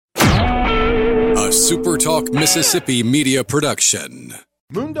SuperTalk Mississippi media production.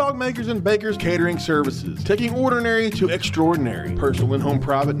 Moondog Makers and Bakers Catering Services, taking ordinary to extraordinary. Personal and home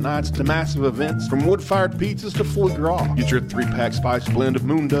private nights to massive events, from wood-fired pizzas to foie gras. Get your 3-pack spice blend of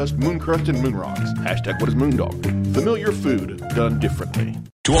moon dust, moon crust, and moon rocks. Hashtag what is Moondog? Familiar food done differently.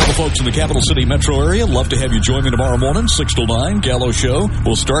 To all the folks in the Capital City metro area, love to have you join me tomorrow morning, 6 till 9, Gallo Show.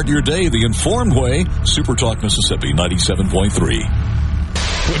 We'll start your day the informed way. SuperTalk Mississippi 97.3.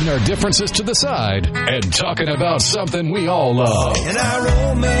 Putting our differences to the side and talking about something we all love. In our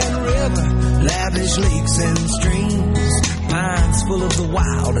Roman River, lavish lakes and streams, pines full of the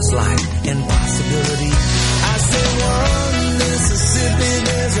wildest life and possibility. I say one Mississippi,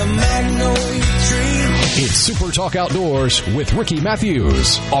 there's a magnolia tree. It's SuperTalk Outdoors with Ricky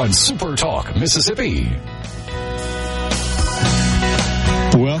Mathews on SuperTalk Mississippi.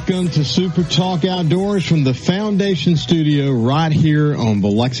 Welcome to SuperTalk Outdoors from the Foundation Studio right here on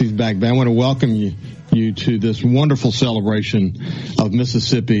Biloxi's Back Bay. I want to welcome you to this wonderful celebration of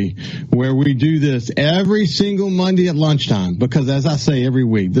Mississippi, where we do this every single Monday at lunchtime, because as I say every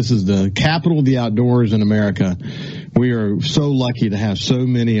week, this is the capital of the outdoors in America. We are so lucky to have so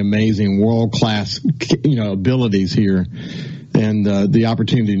many amazing world-class, abilities here. And the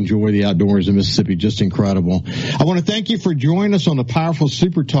opportunity to enjoy the outdoors in Mississippi, just incredible. I want to thank you for joining us on the powerful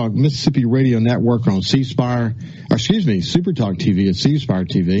SuperTalk Mississippi Radio Network on SuperTalk TV at C-Spire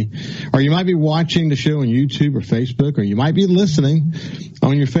TV. Or you might be watching the show on YouTube or Facebook, or you might be listening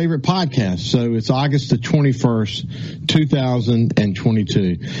on your favorite podcast. So it's August the 21st,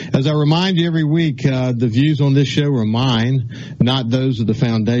 2022. As I remind you every week, the views on this show are mine, not those of the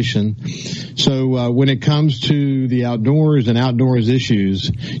Foundation. So when it comes to the outdoors and outdoors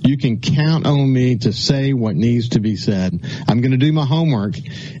issues, you can count on me to say what needs to be said. I'm going to do my homework,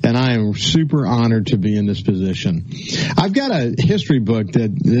 and I am super honored to be in this position. I've got a history book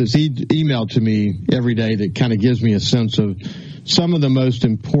that is emailed to me every day that kind of gives me a sense of some of the most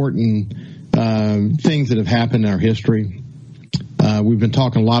important things that have happened in our history. We've been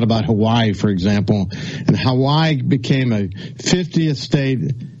talking a lot about Hawaii, for example, and Hawaii became a 50th state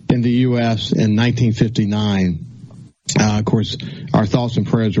in the U.S. in 1959. Of course, our thoughts and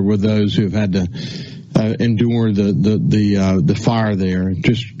prayers are with those who have had to endure the fire there.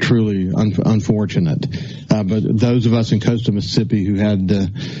 Just truly unfortunate. But those of us in coastal Mississippi who had to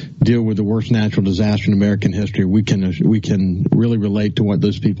deal with the worst natural disaster in American history, we can really relate to what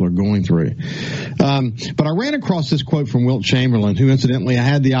those people are going through. But I ran across this quote from Wilt Chamberlain, who incidentally I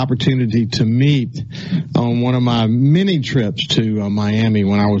had the opportunity to meet on one of my many trips to Miami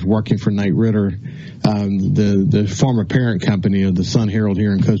when I was working for Nate Ritter, the former parent company of the Sun Herald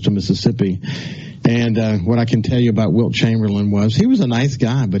here in coastal Mississippi. And what I can tell you about Wilt Chamberlain was he was a nice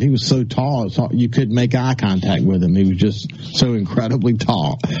guy, but he was so tall you couldn't make eye contact with him. He was just so incredibly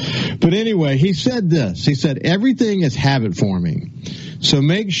tall. But anyway, he said this. He said, everything is habit forming. So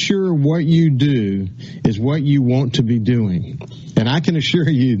make sure what you do is what you want to be doing. And I can assure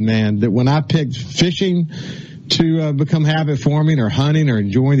you, man, that when I picked fishing to become habit forming, or hunting, or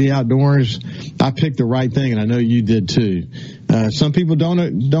enjoying the outdoors, I picked the right thing, and I know you did too. Some people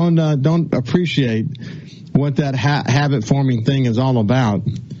don't appreciate what that habit forming thing is all about,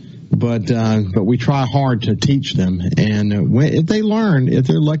 but we try hard to teach them, and if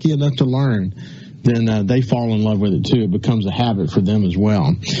they're lucky enough to learn, then they fall in love with it too. It becomes a habit for them as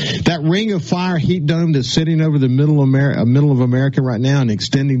well. That ring of fire heat dome that's sitting over the middle of America right now and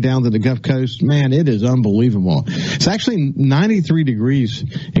extending down to the Gulf Coast, man, it is unbelievable. It's actually 93 degrees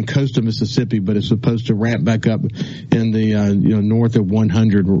in coastal Mississippi, but it's supposed to ramp back up in the north of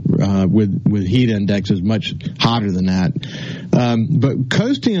 100 with heat indexes much hotter than that. But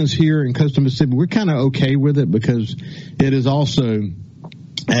coastians here in coastal Mississippi, we're kind of okay with it because it is also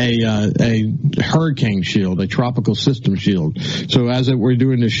a hurricane shield, a tropical system shield. So as we're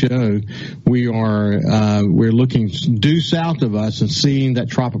doing the show, we're looking due south of us and seeing that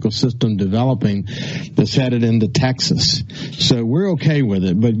tropical system developing that's headed into Texas. So we're okay with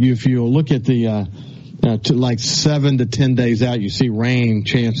it. But if you look at the to like 7 to 10 days out, you see rain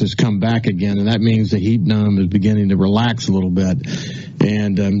chances come back again, and that means the heat dome is beginning to relax a little bit.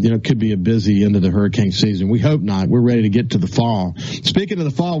 And, it could be a busy end of the hurricane season. We hope not. We're ready to get to the fall. Speaking of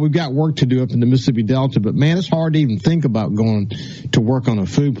the fall, we've got work to do up in the Mississippi Delta, but man, it's hard to even think about going to work on a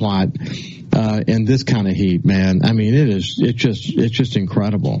food plot in this kind of heat, man. I mean, it's just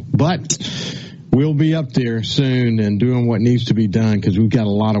incredible. But we'll be up there soon and doing what needs to be done because we've got a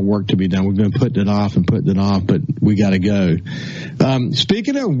lot of work to be done. We've been putting it off, but we got to go.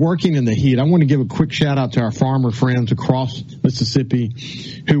 Speaking of working in the heat, I want to give a quick shout out to our farmer friends across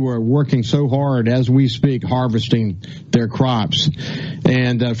Mississippi who are working so hard as we speak, harvesting their crops.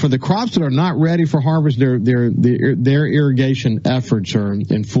 And for the crops that are not ready for harvest, their irrigation efforts are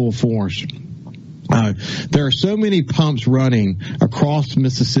in full force. There are so many pumps running across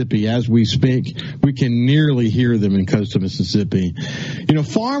Mississippi as we speak. We can nearly hear them in coastal Mississippi.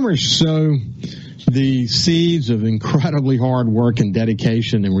 Farmers sow the seeds of incredibly hard work and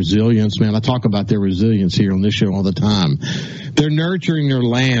dedication and resilience. Man, I talk about their resilience here on this show all the time. They're nurturing their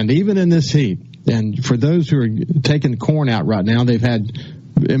land, even in this heat. And for those who are taking corn out right now, they've had,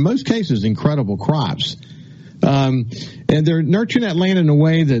 in most cases, incredible crops. And they're nurturing that land in a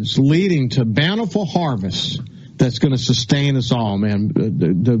way that's leading to bountiful harvests that's going to sustain us all, man.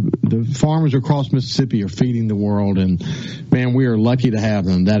 The farmers across Mississippi are feeding the world, and, man, we are lucky to have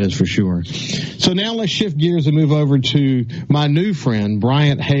them, that is for sure. So now let's shift gears and move over to my new friend,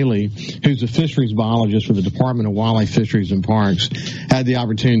 Bryant Haley, who's a fisheries biologist for the Department of Wildlife, Fisheries, and Parks. Had the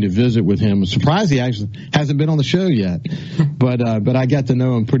opportunity to visit with him. I'm surprised he actually hasn't been on the show yet, but I got to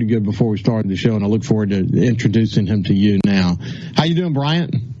know him pretty good before we started the show, and I look forward to introducing him to you now. How you doing,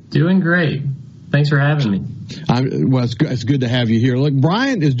 Bryant? Doing great. Thanks for having me. It's good to have you here. Look,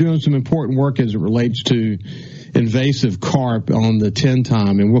 Bryant is doing some important work as it relates to invasive carp on the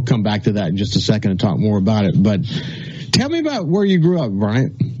 10-time, and we'll come back to that in just a second and talk more about it. But tell me about where you grew up,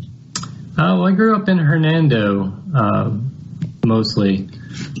 Bryant. Well, I grew up in Hernando, mostly.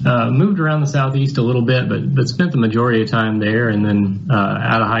 Moved around the southeast a little bit, but spent the majority of time there, and then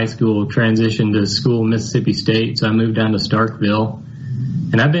out of high school transitioned to school in Mississippi State, so I moved down to Starkville.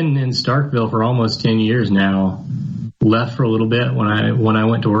 And I've been in Starkville for almost 10 years now. Left for a little bit when I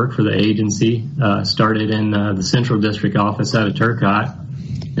went to work for the agency. Started in the Central District office out of Turcotte,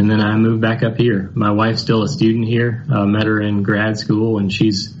 and then I moved back up here. My wife's still a student here. Met her in grad school, and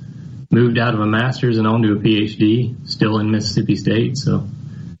she's moved out of a master's and on to a PhD, still in Mississippi State. So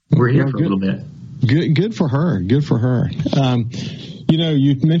we're here for a little bit. Good for her. Good for her.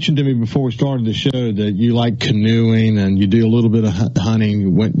 You mentioned to me before we started the show that you like canoeing and you do a little bit of hunting.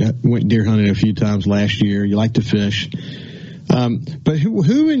 You went deer hunting a few times last year. You like to fish. But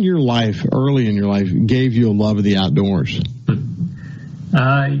who in your life, early in your life, gave you a love of the outdoors?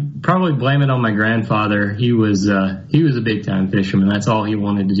 Probably blame it on my grandfather. He was a big time fisherman. That's all he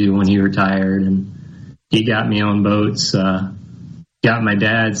wanted to do when he retired, and he got me on boats. Got my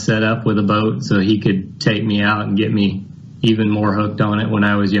dad set up with a boat so he could take me out and get me even more hooked on it when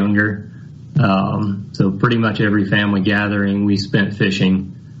I was younger. So pretty much every family gathering, we spent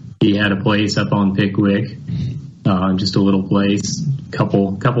fishing. He had a place up on Pickwick, just a little place,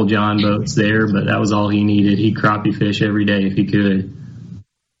 couple John boats there, but that was all he needed. He'd crappie fish every day if he could.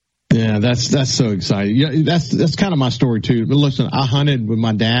 Yeah, that's so exciting. Yeah, that's kind of my story too. But listen, I hunted with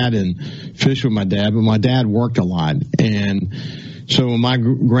my dad and fished with my dad, but my dad worked a lot, and so my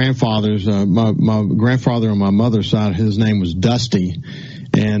grandfather's, my grandfather on my mother's side, his name was Dusty,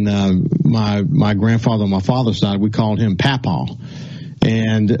 and my grandfather on my father's side, we called him Papaw.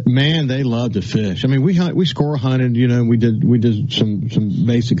 And man, they loved to fish. I mean, we score hunted, we did some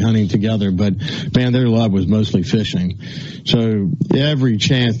basic hunting together, but man, their love was mostly fishing. So every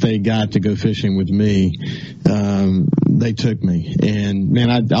chance they got to go fishing with me, they took me. And man,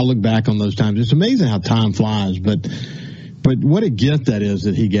 I look back on those times. It's amazing how time flies, but what a gift that is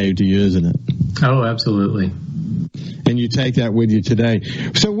that he gave to you, isn't it? Oh, absolutely. And you take that with you today.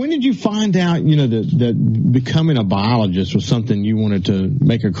 So when did you find out, that becoming a biologist was something you wanted to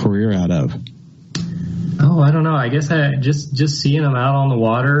make a career out of? Oh, I don't know. I guess I just seeing them out on the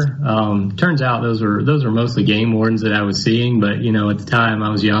water. Turns out those were mostly game wardens that I was seeing, but at the time I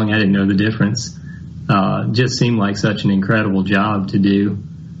was young, I didn't know the difference. Just seemed like such an incredible job to do.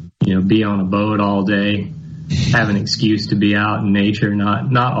 Be on a boat all day, have an excuse to be out in nature,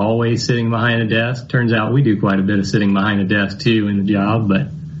 not always sitting behind a desk. Turns out we do quite a bit of sitting behind a desk too in the job, but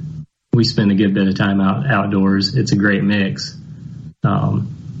we spend a good bit of time outdoors. It's a great mix.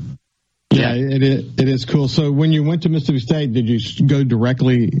 Yeah, it is cool. So when you went to Mississippi State, did you go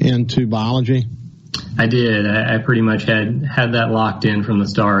directly into biology? I did. I pretty much had that locked in from the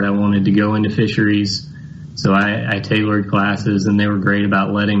start. I wanted to go into fisheries, so I tailored classes, and they were great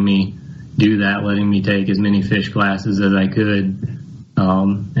about letting me do that, letting me take as many fish classes as I could,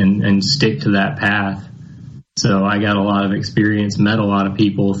 and stick to that path. So I got a lot of experience, met a lot of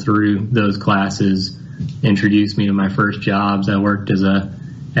people through those classes, introduced me to my first jobs. I worked as a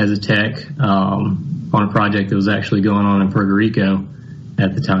tech on a project that was actually going on in Puerto Rico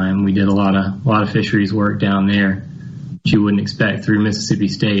at the time. We did a lot of fisheries work down there, which you wouldn't expect through Mississippi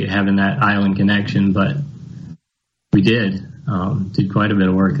State having that island connection, but we did quite a bit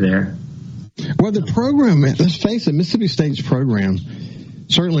of work there. Well, the program, let's face it, Mississippi State's program,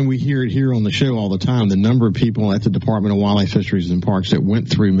 certainly we hear it here on the show all the time, the number of people at the Department of Wildlife, Fisheries, and Parks that went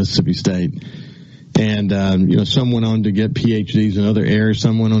through Mississippi State. And, some went on to get PhDs in other areas,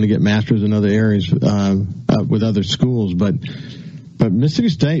 some went on to get masters in other areas with other schools. But Mississippi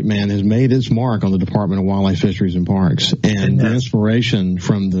State, man, has made its mark on the Department of Wildlife, Fisheries, and Parks. And the inspiration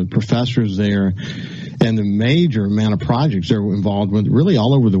from the professors there and the major amount of projects they're involved with, really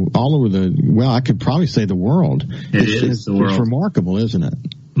all over the well, I could probably say the world. It's the world. It's remarkable, isn't it?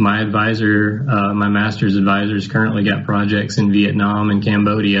 My advisor, my master's advisor, has currently got projects in Vietnam and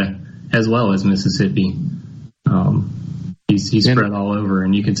Cambodia, as well as Mississippi. He's spread all over,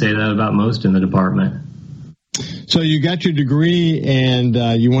 and you can say that about most in the department. So you got your degree, and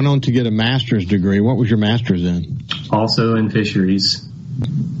you went on to get a master's degree. What was your master's in? Also in fisheries.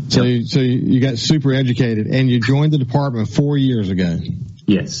 So you got super educated, and you joined the department 4 years ago.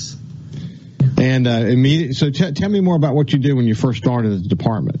 Yes. And tell me more about what you did when you first started at the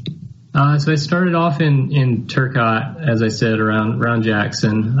department. So I started off in Turcotte, as I said, around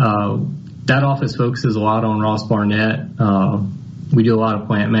Jackson. That office focuses a lot on Ross Barnett. We do a lot of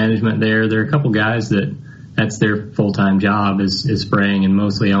plant management there. There are a couple guys that's their full-time job is spraying, and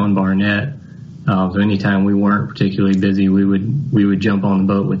mostly on Barnett. So anytime we weren't particularly busy, we would jump on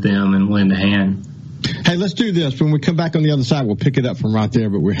the boat with them and lend a hand. Hey, let's do this. When we come back on the other side, we'll pick it up from right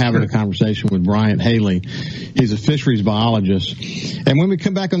there, but we're having a conversation with Bryant Haley. He's a fisheries biologist. And when we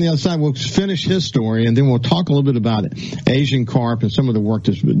come back on the other side, we'll finish his story, and then we'll talk a little bit about Asian carp and some of the work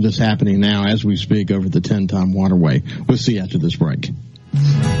that's happening now as we speak over the 10-time waterway. We'll see you after this break.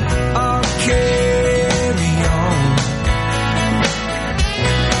 I'll carry on,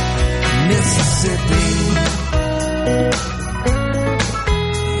 Mississippi.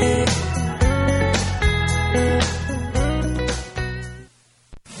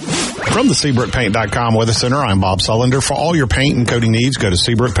 From the SeabrookPaint.com Weather Center, I'm Bob Sullender. For all your paint and coating needs, go to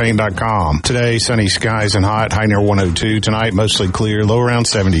SeabrookPaint.com. Today, sunny skies and hot, high near 102. Tonight, mostly clear, low around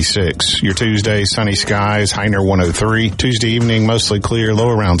 76. Your Tuesday, sunny skies, high near 103. Tuesday evening, mostly clear, low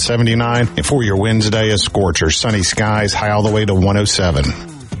around 79. And for your Wednesday, a scorcher, sunny skies, high all the way to 107.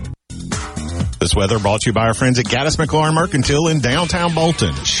 This weather brought to you by our friends at Gaddis McLaurin Mercantile in downtown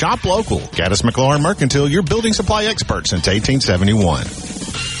Bolton. Shop local. Gaddis McLaurin Mercantile, your building supply expert since 1871.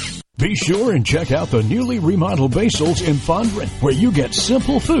 Be sure and check out the newly remodeled Basil's in Fondren, where you get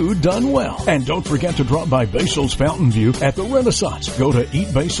simple food done well. And don't forget to drop by Basil's Fountain View at the Renaissance. Go to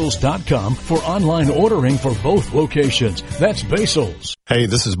eatbasils.com for online ordering for both locations. That's Basil's. Hey,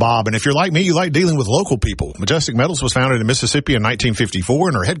 this is Bob, and if you're like me, you like dealing with local people. Majestic Metals was founded in Mississippi in 1954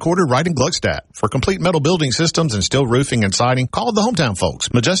 and are headquartered right in Gluckstadt. For complete metal building systems and steel roofing and siding, call the hometown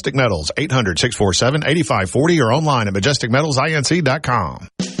folks. Majestic Metals, 800-647-8540 or online at majesticmetalsinc.com.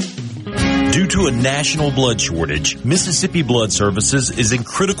 Due to a national blood shortage, Mississippi Blood Services is in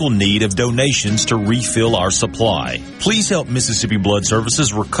critical need of donations to refill our supply. Please help Mississippi Blood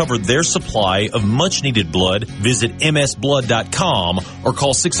Services recover their supply of much-needed blood. Visit msblood.com or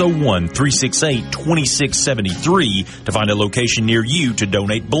call 601-368-2673 to find a location near you to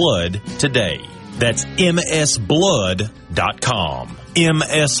donate blood today. That's msblood.com.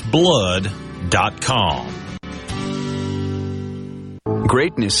 msblood.com.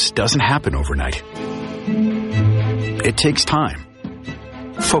 Greatness doesn't happen overnight. It takes time,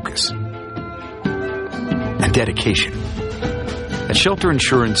 focus, and dedication. At Shelter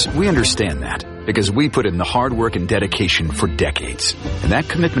Insurance, we understand that because we put in the hard work and dedication for decades. And that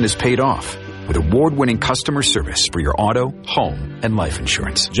commitment is paid off with award-winning customer service for your auto, home, and life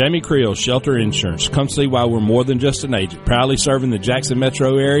insurance. Jamie Creel, Shelter Insurance. Come see why we're more than just an agent. Proudly serving the Jackson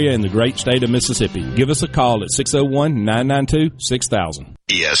metro area and the great state of Mississippi. Give us a call at 601-992-6000.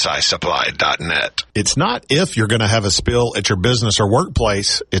 ESISupply.net. It's not if you're going to have a spill at your business or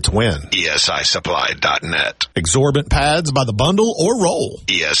workplace, it's when. ESISupply.net. Exorbitant pads by the bundle or roll.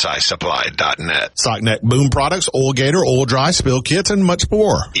 ESISupply.net. Sockneck boom products, Oil Gator, Oil Dry, spill kits, and much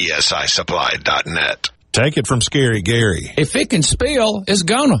more. ESISupply.net. Take it from Scary Gary. If it can spill, it's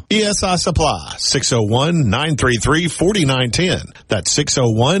gonna. ESI Supply, 601-933-4910. That's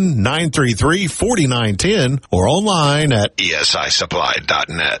 601-933-4910 or online at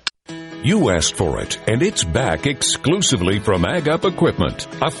ESISupply.net. You asked for it, and it's back exclusively from Ag Up Equipment.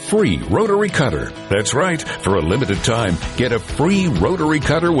 A free rotary cutter. That's right. For a limited time, get a free rotary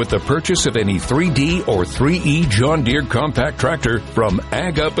cutter with the purchase of any 3D or 3E John Deere compact tractor from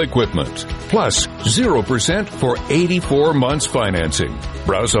Ag Up Equipment. Plus, 0% for 84 months financing.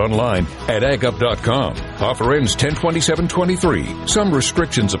 Browse online at agup.com. Offer ends 10/27/23. Some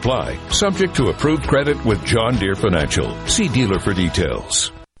restrictions apply. Subject to approved credit with John Deere Financial. See dealer for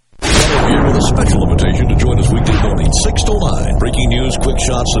details. Here with a special invitation to join us weekday morning, 6 to 9. Breaking news, quick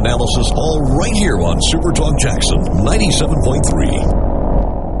shots, analysis, all right here on SuperTalk Jackson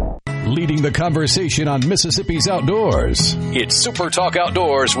 97.3. Leading the conversation on Mississippi's outdoors. It's SuperTalk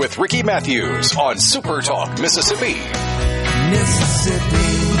Outdoors with Ricky Mathews on SuperTalk Mississippi.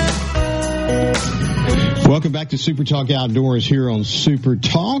 Welcome back to SuperTalk Outdoors here on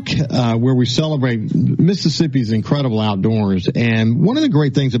SuperTalk, where we celebrate Mississippi's incredible outdoors. And one of the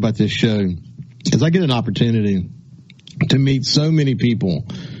great things about this show is I get an opportunity to meet so many people,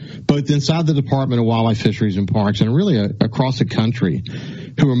 both inside the Department of Wildlife, Fisheries, and Parks, and really across the country,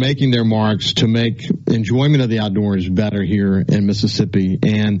 who are making their marks to make enjoyment of the outdoors better here in Mississippi.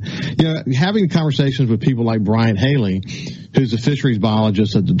 And, you know, having conversations with people like Bryant Haley, who's a fisheries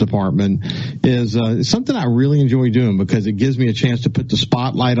biologist at the department, is something I really enjoy doing because it gives me a chance to put the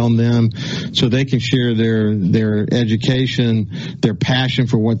spotlight on them so they can share their education, their passion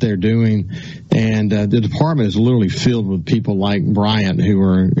for what they're doing. And the department is literally filled with people like Bryant who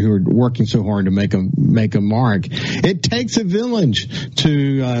are working so hard to make a mark. It takes a village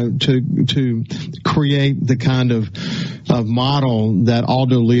to create the kind of model that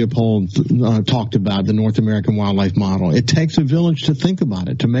Aldo Leopold talked about, the North American wildlife model. It takes a village to think about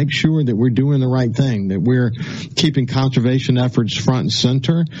it, to make sure that we're doing the right thing, that we're keeping conservation efforts front and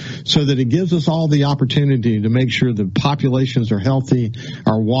center, so that it gives us all the opportunity to make sure the populations are healthy,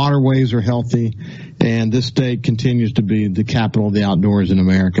 our waterways are healthy, and this state continues to be the capital of the outdoors in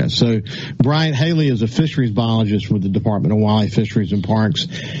America. So Bryant Haley is a fisheries biologist with the Department of Wildlife, Fisheries, and Parks.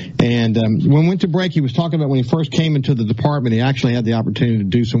 And when we went to break, he was talking about when he first came into the department, he actually had the opportunity to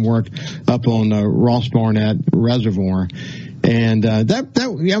do some work up on Ross Barnett Reservoir. And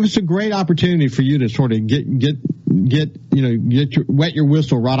that was a great opportunity for you to sort of wet your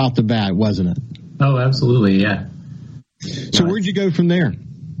whistle right off the bat, wasn't it? Oh, absolutely, yeah. So where'd you go from there?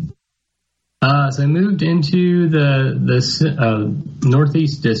 So I moved into the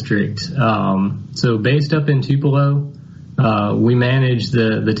Northeast District. So based up in Tupelo, we manage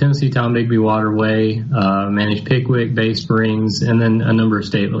the Tennessee Tombigbee Waterway, manage Pickwick, Bay Springs, and then a number of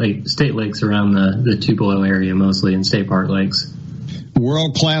state lakes around the Tupelo area, mostly, and state park lakes.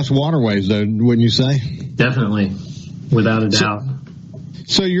 World-class waterways, though, wouldn't you say? Definitely, without a doubt.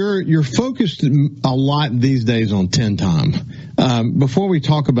 So you're focused a lot these days on tin time. Before we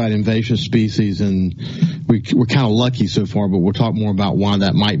talk about invasive species, and we're kind of lucky so far, but we'll talk more about why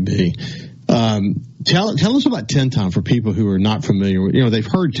that might be. Tell us about tin time for people who are not familiar with, they've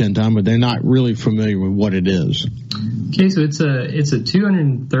heard tin time, but they're not really familiar with what it is. Okay, so it's a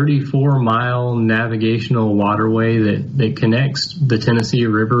 234-mile navigational waterway that connects the Tennessee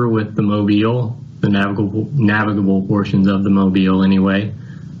River with the Mobile, the navigable portions of the Mobile anyway.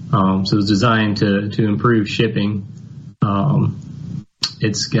 So it's designed to improve shipping.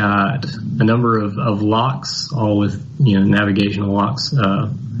 It's got a number of locks, all with navigational locks.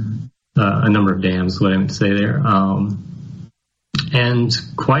 A number of dams, what I meant to say there. And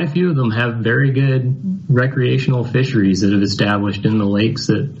quite a few of them have very good recreational fisheries that have established in the lakes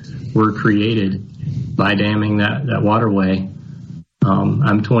that were created by damming that waterway.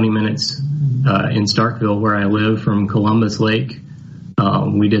 I'm 20 minutes in Starkville, where I live, from Columbus Lake.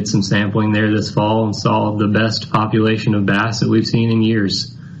 We did some sampling there this fall and saw the best population of bass that we've seen in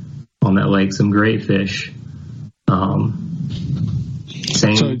years on that lake. Some great fish.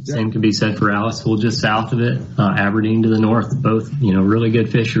 Same could be said for Aliceville, just south of it, Aberdeen to the north, both, really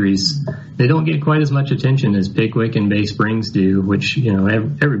good fisheries. They don't get quite as much attention as Pickwick and Bay Springs do, which,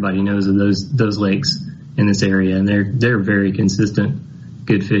 everybody knows of those lakes in this area, and they're very consistent,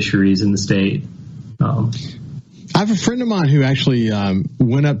 good fisheries in the state. I have a friend of mine who actually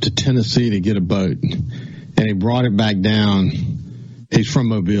went up to Tennessee to get a boat, and he brought it back down. He's from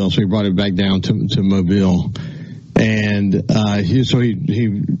Mobile, so he brought it back down to Mobile. And he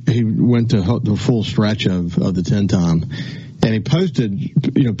went to the full stretch of the tin time, and he posted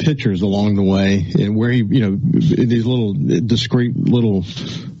pictures along the way, and where he these little discreet little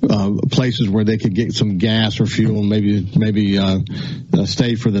places where they could get some gas or fuel, and maybe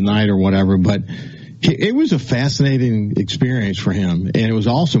stay for the night or whatever. But it was a fascinating experience for him, and it was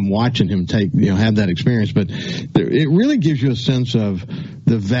awesome watching him have that experience. But it really gives you a sense of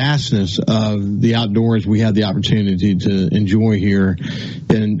the vastness of the outdoors we have the opportunity to enjoy here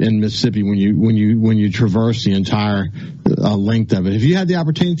in Mississippi when you traverse the entire length of it. Have you had the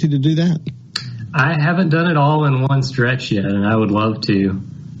opportunity to do that? I haven't done it all in one stretch yet, and I would love to.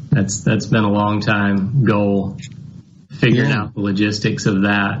 That's been a long time goal, figuring out the logistics of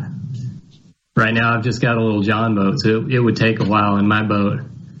that. Right now, I've just got a little John boat, so it would take a while in my boat.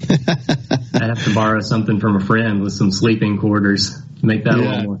 I have to borrow something from a friend with some sleeping quarters to make that a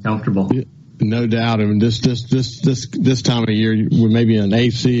little more comfortable. No doubt. I mean, this time of year, we may be an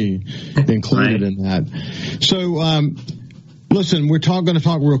AC included in that. So, listen, we're going to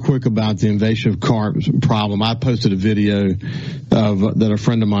talk real quick about the invasive carp problem. I posted a video that a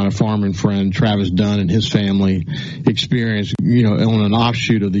friend of mine, a farming friend, Travis Dunn, and his family experienced, on an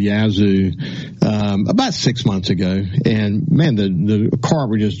offshoot of the Yazoo about 6 months ago. And, man, the carp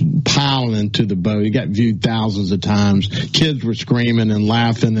were just piling into the boat. It got viewed thousands of times. Kids were screaming and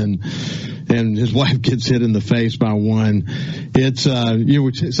laughing, and his wife gets hit in the face by one. It's you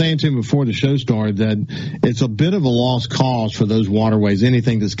were saying to him before the show started that it's a bit of a lost cause for those waterways,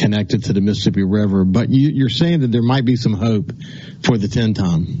 anything that's connected to the Mississippi River. But you're saying that there might be some hope for the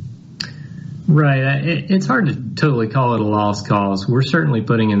 10-tom. Right. It's hard to totally call it a lost cause. We're certainly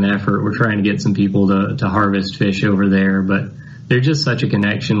putting in the effort. We're trying to get some people to harvest fish over there, but there's just such a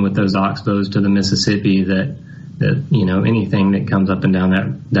connection with those oxbows to the Mississippi that anything that comes up and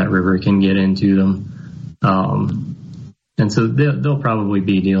down that river can get into them. And so they'll probably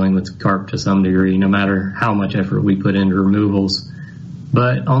be dealing with carp to some degree, no matter how much effort we put into removals.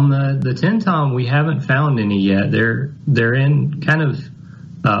 But on the 10-tom, we haven't found any yet. They're in kind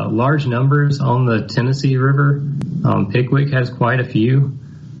of large numbers on the Tennessee River. Pickwick has quite a few.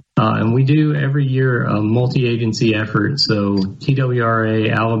 And we do every year a multi-agency effort. So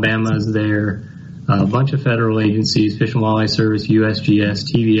TWRA, Alabama is there. A bunch of federal agencies, Fish and Wildlife Service,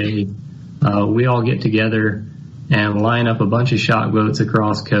 USGS, TVA, we all get together and line up a bunch of shock boats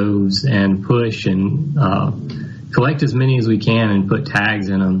across coves and push and collect as many as we can and put tags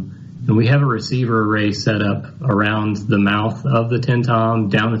in them. And we have a receiver array set up around the mouth of the 10-tom,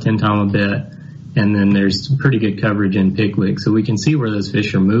 down the 10-tom a bit, and then there's pretty good coverage in Pickwick, so we can see where those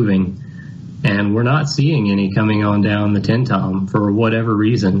fish are moving. And we're not seeing any coming on down the 10-tom for whatever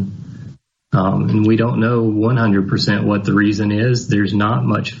reason. And we don't know 100% what the reason is. There's not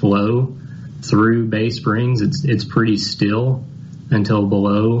much flow through Bay Springs. It's pretty still until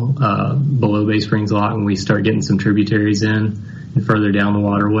below Bay Springs a lot when we start getting some tributaries in and further down the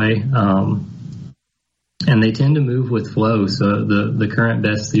waterway. And they tend to move with flow. So the current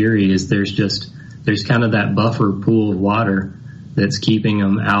best theory is there's kind of that buffer pool of water that's keeping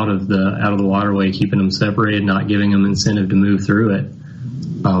them out of the waterway, keeping them separated, not giving them incentive to move through it.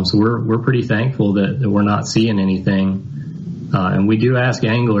 So we're pretty thankful that we're not seeing anything. And we do ask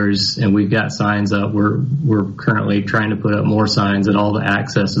anglers, and we've got signs up. We're currently trying to put up more signs at all the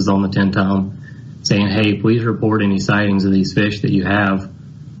accesses on the 10-tom saying, hey, please report any sightings of these fish that you have.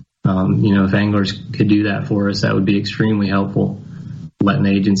 If anglers could do that for us, that would be extremely helpful. Letting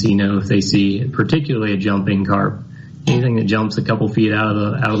the agency know if they see particularly a jumping carp, anything that jumps a couple feet out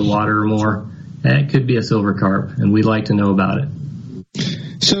of the water or more, that could be a silver carp, and we'd like to know about it.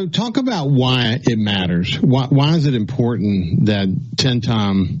 So talk about why it matters. Why is it important that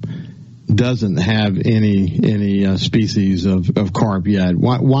 10-tom doesn't have any species of carp yet?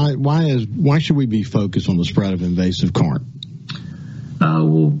 Why should we be focused on the spread of invasive carp?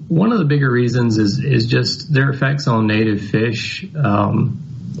 Well, one of the bigger reasons is just their effects on native fish.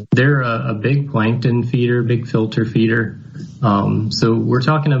 They're a big plankton feeder, big filter feeder. So we're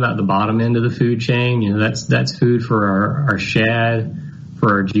talking about the bottom end of the food chain. That's food for our shad,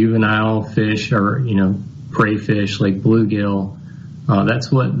 for our juvenile fish, or prey fish like bluegill.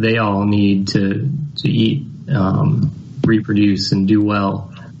 That's what they all need to eat, reproduce, and do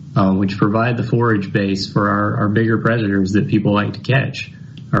well, which provide the forage base for our bigger predators that people like to catch,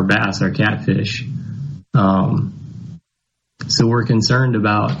 our bass, our catfish. So we're concerned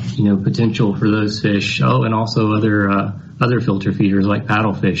about potential for those fish. Oh, and also other filter feeders like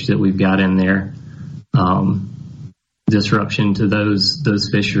paddlefish that we've got in there. Disruption to those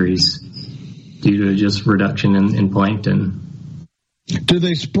fisheries due to just reduction in plankton. Do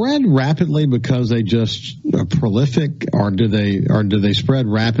they spread rapidly because they just are prolific, or do they spread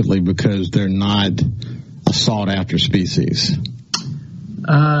rapidly because they're not a sought after species?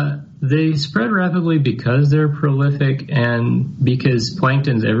 They spread rapidly because they're prolific and because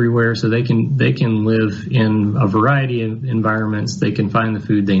plankton's everywhere, so they can live in a variety of environments. They can find the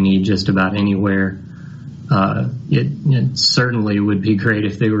food they need just about anywhere. it certainly would be great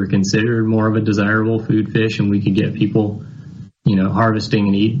if they were considered more of a desirable food fish and we could get people, harvesting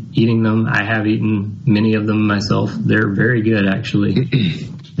and eating them. I have eaten many of them myself. They're very good, actually.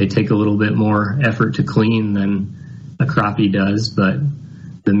 They take a little bit more effort to clean than a crappie does, but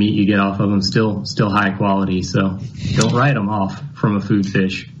the meat you get off of them still high quality. So don't write them off from a food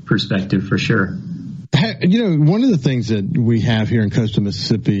fish perspective for sure. One of the things that we have here in coastal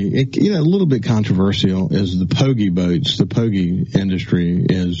Mississippi, a little bit controversial, is the pogie boats. The pogie industry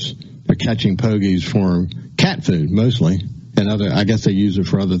they're catching pogies for cat food mostly, and I guess they use it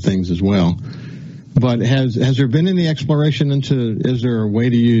for other things as well. But has there been any exploration is there a way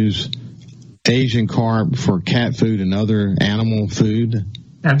to use Asian carp for cat food and other animal food?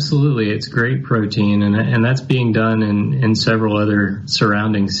 Absolutely. It's great protein, and that's being done in several other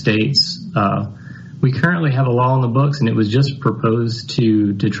surrounding states. We currently have a law in the books, and it was just proposed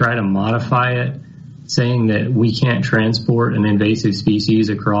to try to modify it, saying that we can't transport an invasive species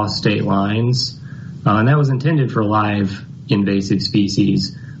across state lines. And that was intended for live invasive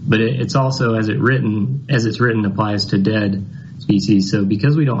species, but it's also, as it's written, applies to dead species. So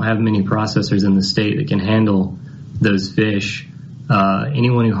because we don't have many processors in the state that can handle those fish,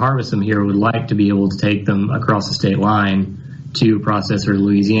 anyone who harvests them here would like to be able to take them across the state line to a processor in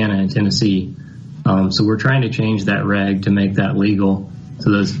Louisiana and Tennessee. So we're trying to change that reg to make that legal so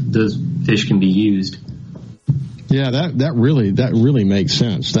those fish can be used. Yeah, that really makes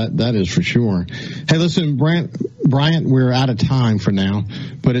sense. That is for sure. Hey, listen, Bryant, we're out of time for now,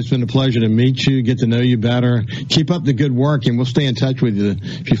 but it's been a pleasure to meet you, get to know you better. Keep up the good work, and we'll stay in touch with you.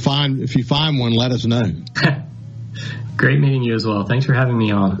 If you find one, let us know. Great meeting you as well. Thanks for having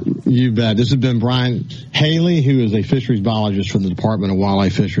me on. You bet. This has been Brian Haley, who is a fisheries biologist from the Department of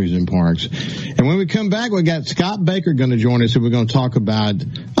Wildlife, Fisheries, and Parks. And when we come back, we got Scott Baker going to join us, and we're going to talk about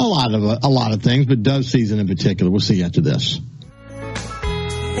a lot of things, but dove season in particular. We'll see you after this.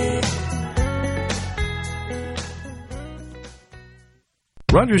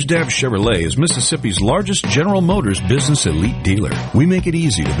 Rogers Dabbs Chevrolet is Mississippi's largest General Motors business elite dealer. We make it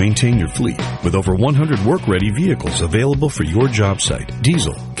easy to maintain your fleet with over 100 work-ready vehicles available for your job site.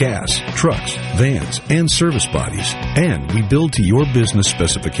 Diesel, gas, trucks, vans, and service bodies. And we build to your business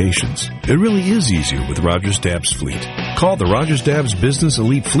specifications. It really is easier with Rogers Dabbs Fleet. Call the Rogers Dabbs Business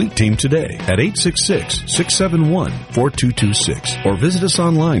Elite Fleet Team today at 866-671-4226 or visit us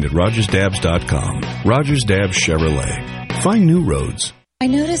online at rogersdabbs.com. Rogers Dabbs Chevrolet. Find new roads. I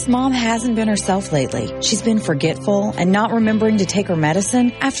noticed Mom hasn't been herself lately. She's been forgetful and not remembering to take her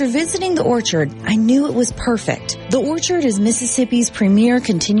medicine. After visiting the Orchard, I knew it was perfect. The Orchard is Mississippi's premier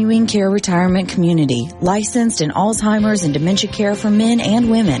continuing care retirement community, licensed in Alzheimer's and dementia care for men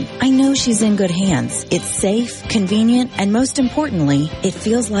and women. I know she's in good hands. It's safe, convenient, and most importantly, it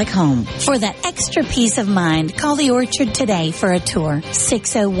feels like home. For that extra peace of mind, call the Orchard today for a tour.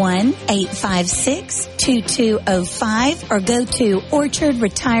 601-856-2205 or go to orchardretirement.com.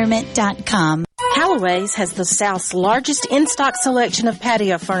 Callaway's has the South's largest in-stock selection of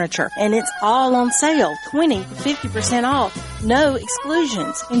patio furniture, and it's all on sale, 20 to 50% off. No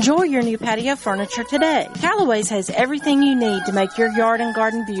exclusions. Enjoy your new patio furniture today. Callaway's has everything you need to make your yard and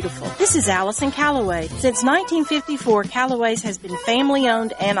garden beautiful. This is Allison Callaway. Since 1954, Callaway's has been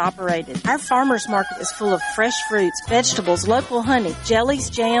family-owned and operated. Our farmers market is full of fresh fruits, vegetables, local honey, jellies,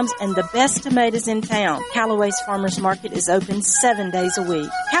 jams, and the best tomatoes in town. Callaway's Farmers Market is open 7 days a week.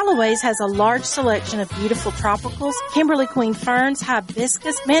 Callaway's has a large selection of beautiful tropicals, Kimberly Queen ferns,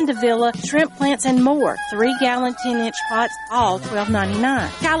 hibiscus, mandevilla, shrimp plants, and more. 3-gallon, 10-inch pots, all $12.99.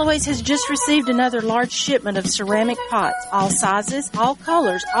 Callaway's has just received another large shipment of ceramic pots, all sizes, all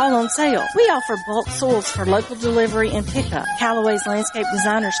colors, all on sale. We offer bulk soils for local delivery and pickup. Callaway's landscape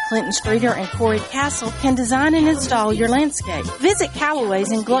designers Clinton Streeter and Corey Castle can design and install your landscape. Visit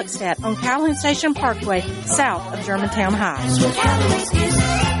Callaway's in Gluckstadt on Calhoun Station Parkway, south of Germantown High.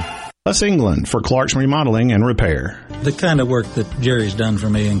 Les England for Clark's Remodeling and Repair. The kind of work that Jerry's done for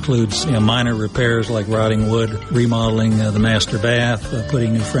me includes minor repairs like rotting wood, remodeling the master bath,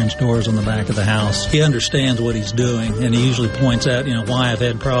 putting new French doors on the back of the house. He understands what he's doing, and he usually points out, why I've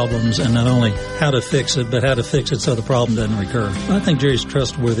had problems, and not only how to fix it, but how to fix it so the problem doesn't recur. I think Jerry's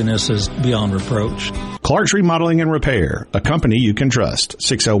trustworthiness is beyond reproach. Clark's Remodeling and Repair, a company you can trust.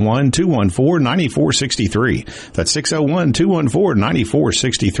 601-214-9463. That's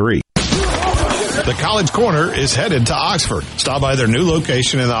 601-214-9463. The College Corner is headed to Oxford. Stop by their new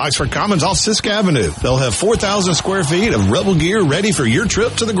location in the Oxford Commons off Sisk Avenue. They'll have 4,000 square feet of Rebel gear ready for your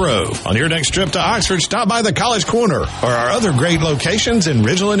trip to the Grove. On your next trip to Oxford, stop by the College Corner or our other great locations in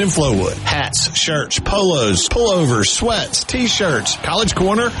Ridgeland and Flowood. Hats, shirts, polos, pullovers, sweats, t-shirts. College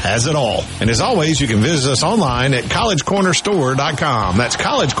Corner has it all. And as always, you can visit us online at collegecornerstore.com. That's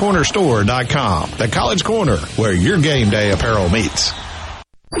collegecornerstore.com. The College Corner, where your game day apparel meets.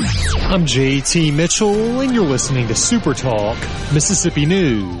 I'm JT Mitchell, and you're listening to SuperTalk Mississippi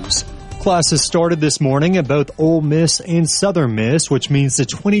News. Classes started this morning at both Ole Miss and Southern Miss, which means the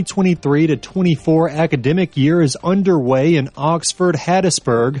 2023 to 24 academic year is underway in Oxford,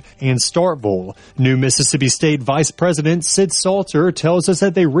 Hattiesburg, and Starkville. New Mississippi State Vice President Sid Salter tells us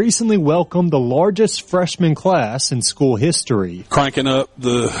that they recently welcomed the largest freshman class in school history. Cranking up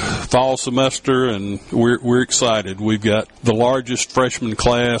the fall semester, and we're excited. We've got the largest freshman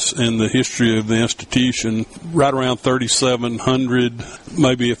class in the history of the institution, right around 3,700,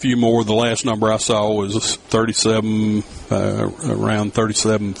 maybe a few more. The last number I saw was 37, around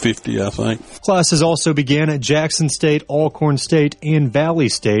 3750, I think. Classes also began at Jackson State, Alcorn State, and Valley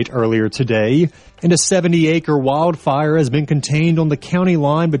State earlier today. And a 70-acre wildfire has been contained on the county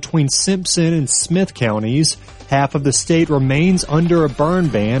line between Simpson and Smith counties. Half of the state remains under a burn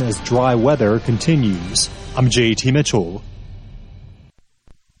ban as dry weather continues. I'm JT Mitchell.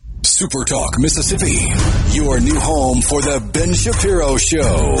 SuperTalk Mississippi, your new home for the Ben Shapiro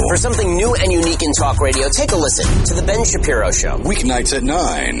Show. For something new and unique in talk radio, take a listen to the Ben Shapiro Show. Weeknights at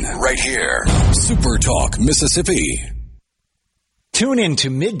 9, right here. SuperTalk Mississippi. Tune in to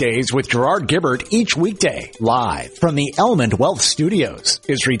Middays with Gerard Gibbert each weekday, live from the Element Wealth Studios.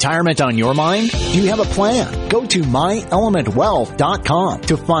 Is retirement on your mind? Do you have a plan? Go to myelementwealth.com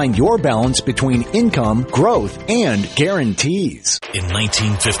to find your balance between income, growth, and guarantees. In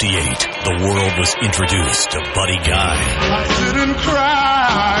 1958, the world was introduced to Buddy Guy. I didn't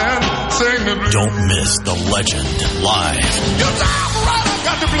cry and sing the blues. Don't miss the legend live. You're damn right, I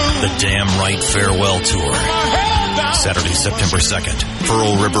got the blues. The Damn Right Farewell Tour. Saturday, September 2nd,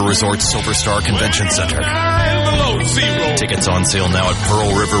 Pearl River Resort Silver Star Convention Center. Tickets on sale now at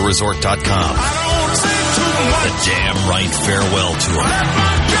pearlriverresort.com. The Damn Right Farewell Tour.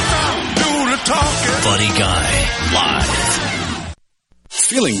 Buddy Guy, live.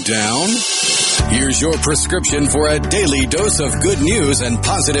 Feeling down? Here's your prescription for a daily dose of good news and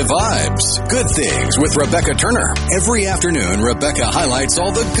positive vibes. Good Things with Rebecca Turner. Every afternoon, Rebecca highlights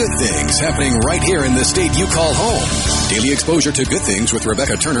all the good things happening right here in the state you call home. Daily exposure to Good Things with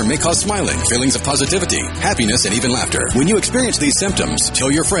Rebecca Turner may cause smiling, feelings of positivity, happiness, and even laughter. When you experience these symptoms,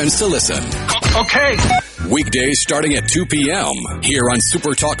 tell your friends to listen. Okay. Weekdays starting at 2 p.m. here on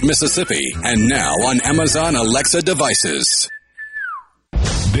SuperTalk Mississippi and now on Amazon Alexa devices.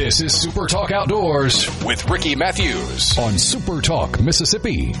 This is SuperTalk Outdoors with Ricky Mathews on SuperTalk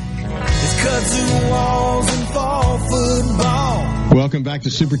Mississippi. It's cut through walls and fall football. Welcome back to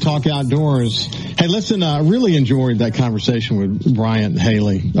SuperTalk Outdoors. Hey, listen, I really enjoyed that conversation with Bryant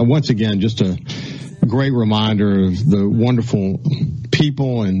Haley. Once again, just a great reminder of the wonderful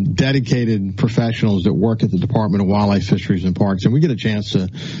people and dedicated professionals that work at the Department of Wildlife, Fisheries, and Parks. And we get a chance to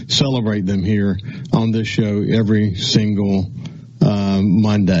celebrate them here on this show every single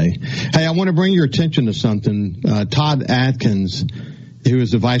Monday. Hey, I want to bring your attention to something. Todd Atkins, who is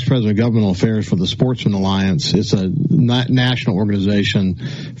the Vice President of Governmental Affairs for the Sportsman Alliance. It's a national organization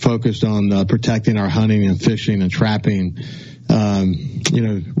focused on protecting our hunting and fishing and trapping,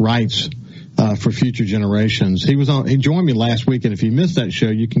 rights for future generations. He joined me last week, and if you missed that show,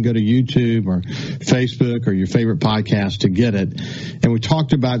 you can go to YouTube or Facebook or your favorite podcast to get it. And we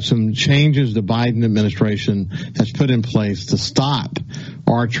talked about some changes the Biden administration has put in place to stop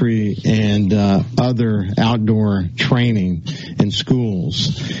archery and other outdoor training in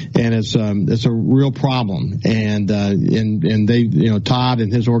schools, and it's a real problem. And they, Todd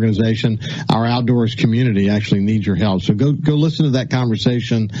and his organization, our outdoors community, actually needs your help. So go listen to that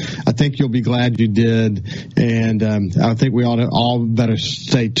conversation. I think you'll be glad you did, and I think we ought to all better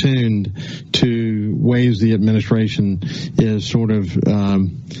stay tuned to ways the administration is sort of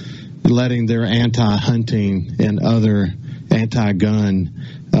letting their anti-hunting and other anti-gun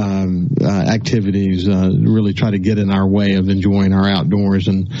activities really try to get in our way of enjoying our outdoors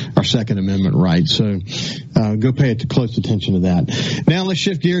and our Second Amendment rights. So go pay close attention to that. Now let's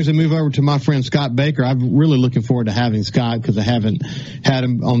shift gears and move over to my friend Scott Baker. I'm really looking forward to having Scott because I haven't had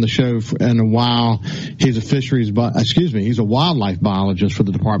him on the show in a while. He's he's a wildlife biologist for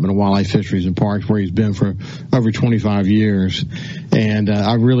the Department of Wildlife, Fisheries, and Parks, where he's been for over 25 years. And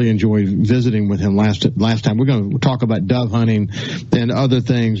I really enjoyed visiting with him last time. We're going to talk about dove hunting and other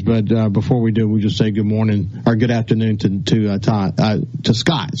things things, but before we do, we just say good morning or good afternoon to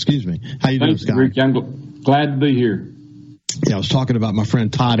Scott. Excuse me. How you doing, Scott? Rick, I'm glad to be here. Yeah, I was talking about my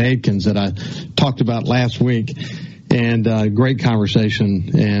friend Todd Adkins that I talked about last week, and great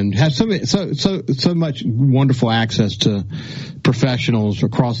conversation, and had so much wonderful access to professionals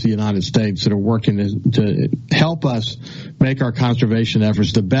across the United States that are working to help us make our conservation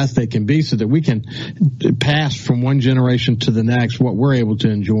efforts the best they can be, so that we can pass from one generation to the next what we're able to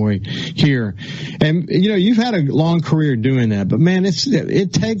enjoy here. And you've had a long career doing that, but man,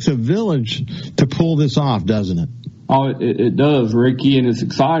 it takes a village to pull this off, doesn't it? Oh, it does, Ricky, and it's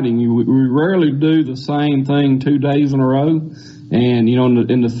exciting. We rarely do the same thing 2 days in a row. And,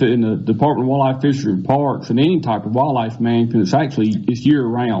 in the Department of Wildlife, Fisheries, and Parks, and any type of wildlife management, it's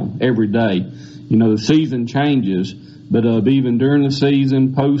year-round, every day. The season changes, but even during the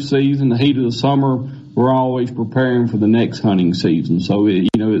season, post-season, the heat of the summer, we're always preparing for the next hunting season. So,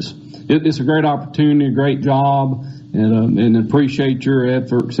 it's a great opportunity, a great job, and appreciate your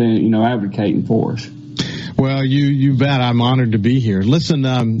efforts and, advocating for us. Well, you bet. I'm honored to be here. Listen,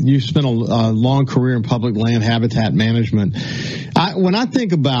 you spent a long career in public land habitat management. When I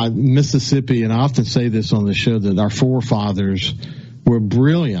think about Mississippi, and I often say this on the show, that our forefathers were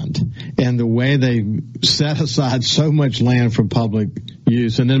brilliant in the way they set aside so much land for public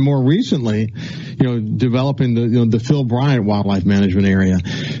use, and then more recently, developing the Phil Bryant Wildlife Management Area.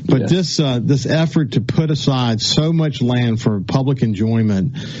 But this effort to put aside so much land for public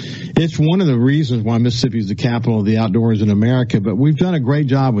enjoyment, it's one of the reasons why Mississippi is the capital of the outdoors in America. But we've done a great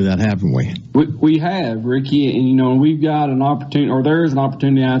job with that, haven't we? We have, Ricky, and we've got an opportunity, or there is an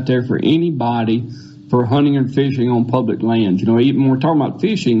opportunity out there for anybody for hunting and fishing on public lands. Even when we're talking about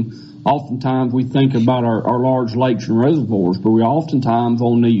fishing, oftentimes we think about our large lakes and reservoirs, but we oftentimes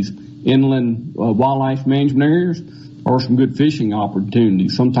on these inland wildlife management areas are some good fishing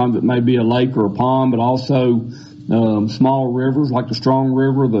opportunities. Sometimes it may be a lake or a pond, but also small rivers like the Strong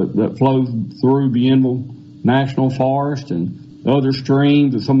River that flows through Bienville National Forest, and other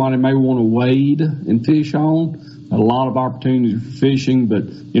streams that somebody may want to wade and fish on. A lot of opportunities for fishing, but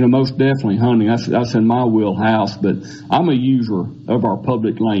most definitely hunting. That's in my wheelhouse. But I'm a user of our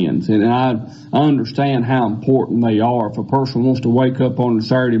public lands, and I understand how important they are. If a person wants to wake up on a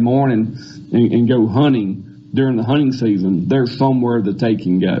Saturday morning and go hunting during the hunting season, there's somewhere that they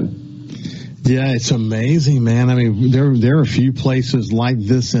can go. Yeah, it's amazing, man. I mean, there are a few places like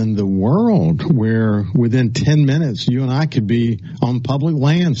this in the world where within 10 minutes, you and I could be on public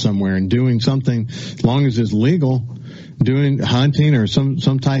land somewhere and doing something, as long as it's legal, doing hunting or some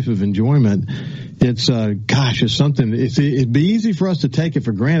type of enjoyment. It's, it's something, it'd be easy for us to take it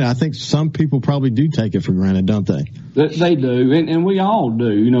for granted. I think some people probably do take it for granted, don't they? They do, and we all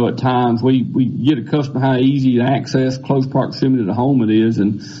do. At times we get accustomed to how easy to access, close proximity to home it is,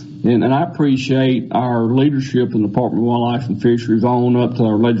 and I appreciate our leadership in the Department of Wildlife and Fisheries on up to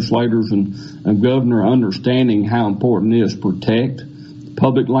our legislators and governor understanding how important it is to protect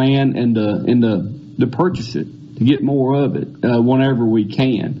public land and to purchase it, to get more of it whenever we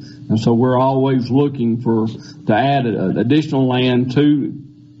can. And so we're always looking to add additional land to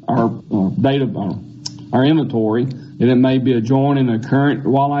our our inventory, and it may be adjoining a current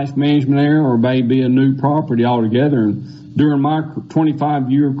wildlife management area or may be a new property altogether. And during my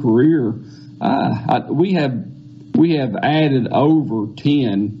 25-year career, we have added over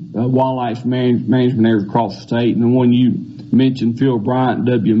 10 wildlife management areas across the state. And the one you mentioned, Phil Bryant,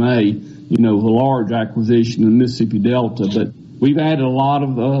 WMA, the large acquisition in the Mississippi Delta. But we've added a lot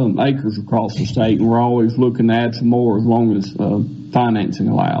of acres across the state, and we're always looking to add some more as long as financing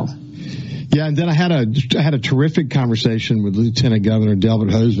allows. Yeah, and then I had a terrific conversation with Lieutenant Governor Delbert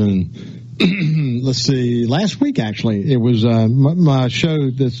Hoseman. Let's see, last week actually. It was my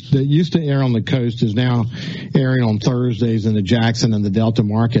show that used to air on the coast is now airing on Thursdays in the Jackson and the Delta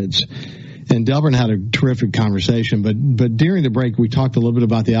markets. And Delbert had a terrific conversation, but during the break we talked a little bit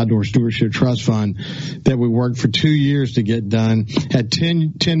about the Outdoor Stewardship Trust Fund that we worked for 2 years to get done. Had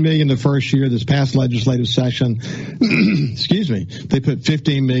 $10 million the first year. This past legislative session, excuse me, they put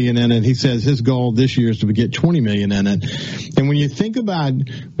 $15 million in it. He says his goal this year is to get $20 million in it. And when you think about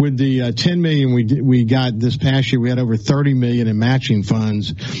with the $10 million we got this past year, we had over $30 million in matching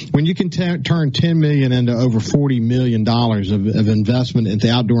funds. When you can turn $10 million into over $40 million of investment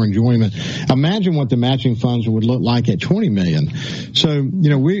into outdoor enjoyment, Imagine what the matching funds would look like at $20 million. So,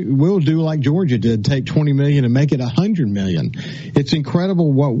 we'll do like Georgia did, take $20 million and make it $100 million. It's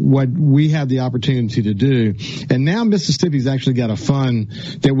incredible what we have the opportunity to do. And now Mississippi's actually got a fund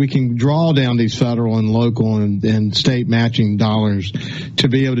that we can draw down these federal and local and state matching dollars to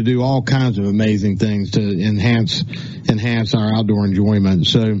be able to do all kinds of amazing things to enhance our outdoor enjoyment.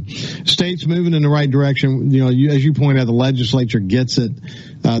 So state's moving in the right direction. As you point out, the legislature gets it.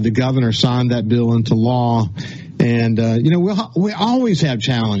 The governor signed that bill into law. And, we always have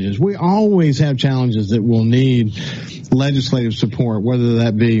challenges. We always have challenges that will need legislative support, whether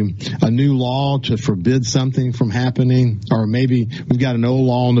that be a new law to forbid something from happening, or maybe we've got an old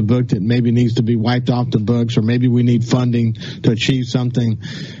law in the book that maybe needs to be wiped off the books, or maybe we need funding to achieve something.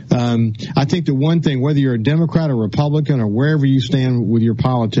 I think the one thing, whether you're a Democrat or Republican or wherever you stand with your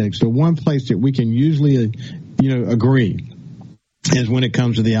politics, the one place that we can usually, agree is when it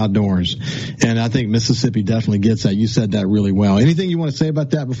comes to the outdoors. And I think Mississippi definitely gets that. You said that really well. Anything you want to say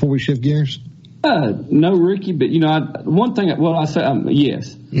about that before we shift gears? No, Ricky, but one thing. Well, I say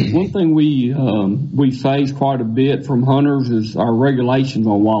yes. One thing we face quite a bit from hunters is our regulations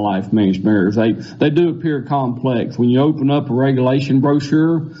on wildlife management areas. They do appear complex. When you open up a regulation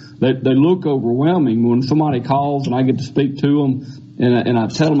brochure, they look overwhelming. When somebody calls and I get to speak to them, and I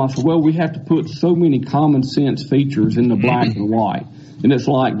tell them, I said, well, we have to put so many common sense features in the black and white. And it's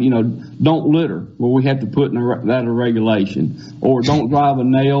like, don't litter. Well, we have to put that in a regulation. Or don't drive a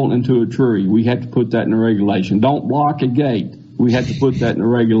nail into a tree. We have to put that in a regulation. Don't block a gate. We have to put that in a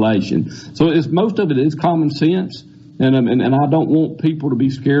regulation. So most of it is common sense. And I don't want people to be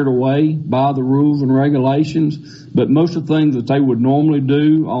scared away by the rules and regulations. But most of the things that they would normally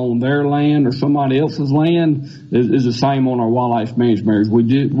do on their land or somebody else's land is the same on our wildlife management areas.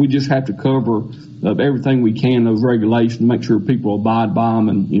 We just have to cover everything we can, those regulations, make sure people abide by them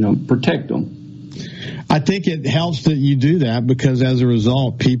and, protect them. I think it helps that you do that because as a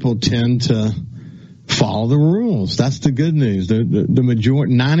result, people tend to follow the rules. That's the good news. The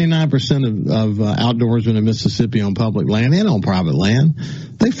majority, 99% of outdoorsmen in Mississippi on public land and on private land,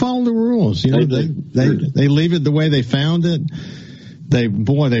 they follow the rules. They leave it the way they found it. They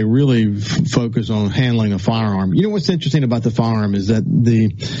really focus on handling a firearm. You know what's interesting about the firearm is that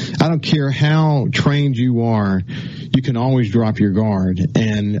I don't care how trained you are, you can always drop your guard.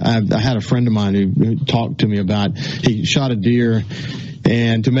 And I had a friend of mine who talked to me about, he shot a deer.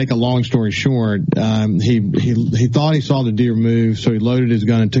 And to make a long story short, he thought he saw the deer move, so he loaded his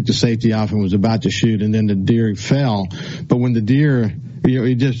gun and took the safety off and was about to shoot, and then the deer fell. But when the deer,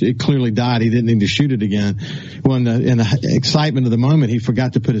 it clearly died. He didn't need to shoot it again. Well, in the excitement of the moment, he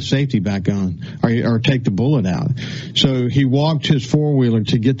forgot to put his safety back on or take the bullet out. So he walked his four-wheeler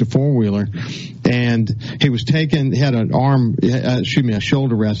to get the four-wheeler, and he was had a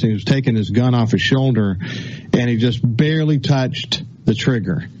shoulder rest. He was taking his gun off his shoulder, and he just barely touched the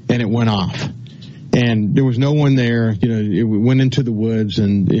trigger, and it went off. And there was no one there. It went into the woods,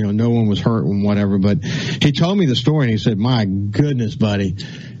 and no one was hurt and whatever. But he told me the story, and he said, "My goodness, buddy!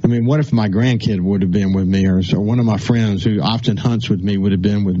 I mean, what if my grandkid would have been with me, or one of my friends who often hunts with me would have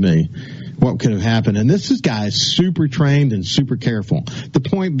been with me? What could have happened?" And this guy is super trained and super careful. The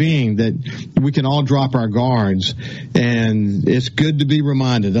point being that we can all drop our guards, and it's good to be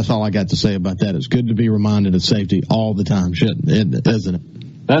reminded. That's all I got to say about that. It's good to be reminded of safety all the time, isn't it?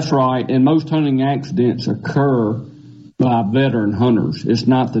 That's right. And most hunting accidents occur by veteran hunters. It's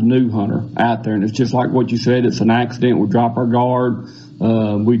not the new hunter out there. And it's just like what you said. It's an accident. We drop our guard.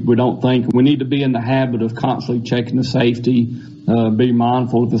 We don't think. We need to be in the habit of constantly checking the safety, be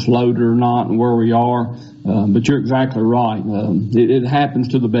mindful if it's loaded or not and where we are. But you're exactly right. It happens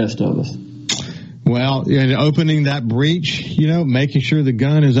to the best of us. Well, opening that breech, making sure the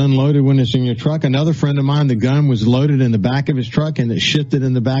gun is unloaded when it's in your truck. Another friend of mine, the gun was loaded in the back of his truck, and it shifted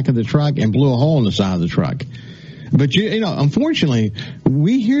in the back of the truck and blew a hole in the side of the truck. But, unfortunately,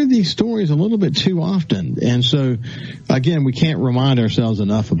 we hear these stories a little bit too often. And so, again, we can't remind ourselves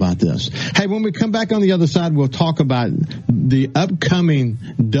enough about this. Hey, when we come back on the other side, we'll talk about the upcoming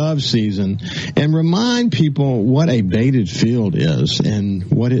dove season and remind people what a baited field is and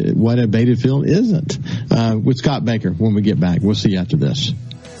what a baited field isn't. With Scott Baker when we get back. We'll see you after this.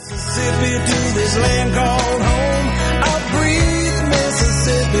 Mississippi to this land called home. I'll breathe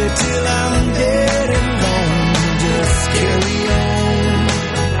Mississippi till I'm dead and gone. Just carry on,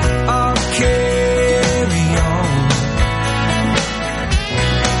 I'll carry on,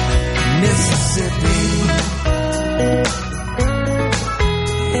 Mississippi.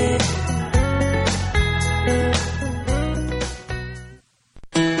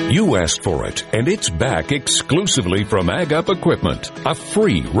 You You asked for it, and it's back exclusively from Ag Up Equipment. A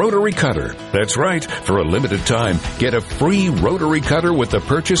free rotary cutter. That's right. For a limited time, get a free rotary cutter with the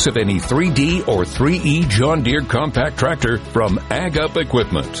purchase of any 3D or 3E John Deere compact tractor from Ag Up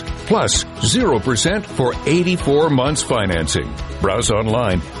Equipment. Plus, 0% for 84 months financing. Browse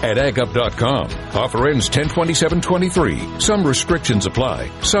online at agup.com. Offer ends 10/27/23. Some restrictions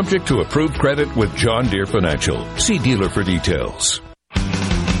apply. Subject to approved credit with John Deere Financial. See dealer for details.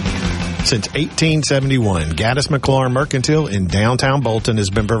 Since 1871, Gaddis McLaurin Mercantile in downtown Bolton has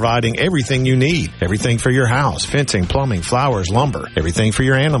been providing everything you need. Everything for your house, fencing, plumbing, flowers, lumber. Everything for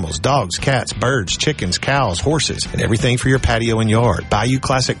your animals, dogs, cats, birds, chickens, cows, horses. And everything for your patio and yard. Bayou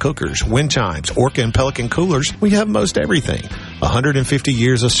Classic cookers, wind chimes, Orca and Pelican coolers. We have most everything. 150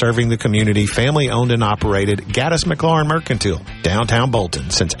 years of serving the community, family owned and operated. Gaddis McLaurin Mercantile, downtown Bolton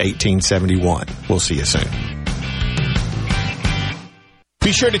since 1871. We'll see you soon.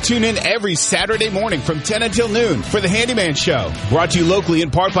 Be sure to tune in every Saturday morning from 10 until noon for the Handyman Show. Brought to you locally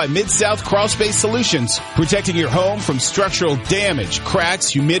in part by Mid-South Crawl Space Solutions. Protecting your home from structural damage, cracks,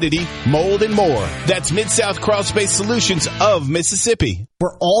 humidity, mold, and more. That's Mid-South Crawl Space Solutions of Mississippi.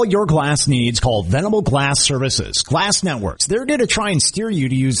 For all your glass needs, call Venable Glass Services. Glass Networks. They're going to try and steer you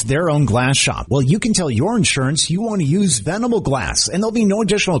to use their own glass shop. Well, you can tell your insurance you want to use Venable Glass, and there'll be no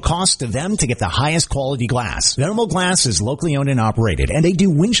additional cost to them to get the highest quality glass. Venable Glass is locally owned and operated, and they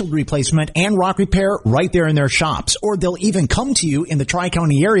do windshield replacement and rock repair right there in their shops. Or they'll even come to you in the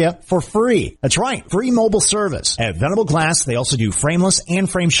Tri-County area for free. That's right, free mobile service. At Venable Glass, they also do frameless and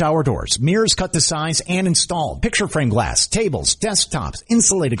frame shower doors, mirrors cut to size and installed, picture frame glass, tables, desktops,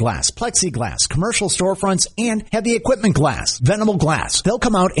 insulated glass, plexiglass, commercial storefronts, and heavy equipment glass. Venable Glass. They'll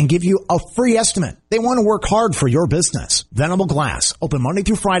come out and give you a free estimate. They want to work hard for your business. Venable Glass. Open Monday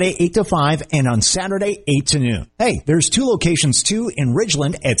through Friday, 8 to 5, and on Saturday, 8 to noon. Hey, there's two locations too, in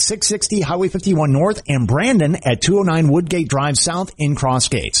Ridgeland at 660 Highway 51 North and Brandon at 209 Woodgate Drive South in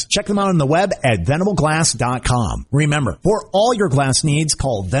Crossgates. Check them out on the web at venableglass.com. Remember, for all your glass needs,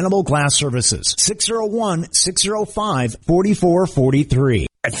 call Venable Glass Services. 601-605-4443.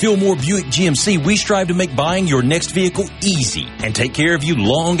 At Fillmore Buick GMC, we strive to make buying your next vehicle easy and take care of you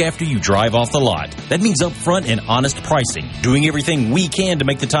long after you drive off the lot. That means upfront and honest pricing, doing everything we can to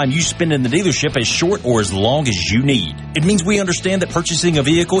make the time you spend in the dealership as short or as long as you need. It means we understand that purchasing a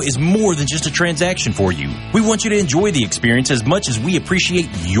vehicle is more than just a transaction for you. We want you to enjoy the experience as much as we appreciate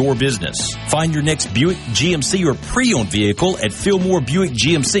your business. Find your next Buick, GMC, or pre-owned vehicle at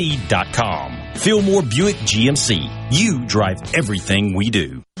FillmoreBuickGMC.com. Fillmore Buick GMC. You drive everything we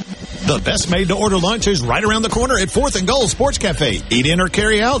do. The best made-to-order lunch is right around the corner at 4th and Gold Sports Cafe. Eat in or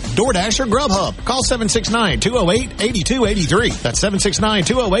carry out, DoorDash or Grubhub. Call 769-208-8283. That's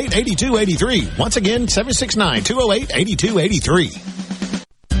 769-208-8283. Once again, 769-208-8283.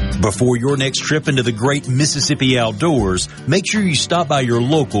 Before your next trip into the great Mississippi outdoors, make sure you stop by your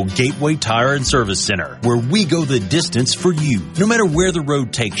local Gateway Tire and Service Center, where we go the distance for you. No matter where the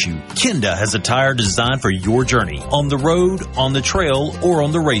road takes you, Kenda has a tire designed for your journey. On the road, on the trail, or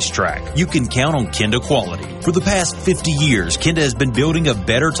on the racetrack, you can count on Kenda quality. For the past 50 years, Kenda has been building a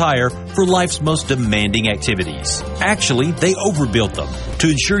better tire for life's most demanding activities. Actually, they overbuilt them to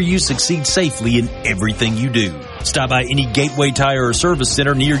ensure you succeed safely in everything you do. Stop by any Gateway Tire or Service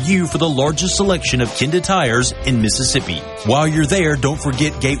Center near you for the largest selection of Kenda tires in Mississippi. While you're there, don't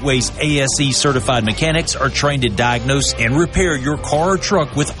forget Gateway's ASE certified mechanics are trained to diagnose and repair your car or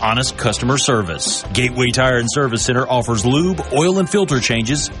truck with honest customer service. Gateway Tire and Service Center offers lube, oil and filter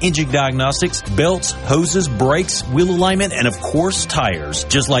changes, engine diagnostics, belts, hoses, brakes, wheel alignment, and of course tires.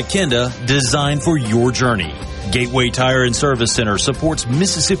 Just like Kenda, designed for your journey. Gateway Tire and Service Center supports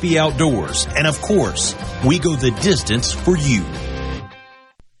Mississippi outdoors, and of course, we go the distance for you.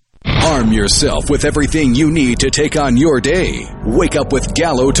 Arm yourself with everything you need to take on your day. Wake up with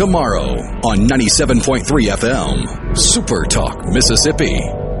Gallo tomorrow on 97.3 FM, Super Talk, Mississippi.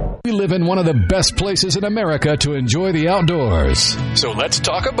 We live in one of the best places in America to enjoy the outdoors. So let's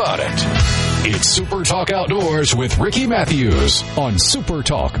talk about it. It's Super Talk Outdoors with Ricky Mathews on Super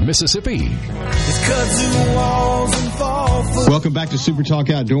Talk Mississippi. Welcome back to Super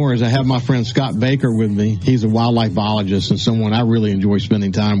Talk Outdoors. I have my friend Scott Baker with me. He's a wildlife biologist and someone I really enjoy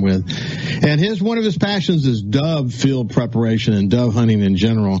spending time with. And one of his passions is dove field preparation and dove hunting in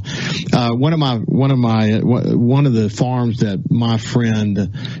general. One of the farms that my friend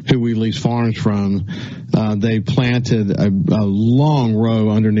who we lease farms from, they planted a long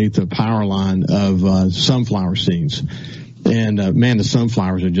row underneath the power line of sunflower seeds. And, man, the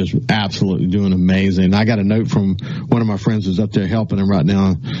sunflowers are just absolutely doing amazing. I got a note from one of my friends who's up there helping him right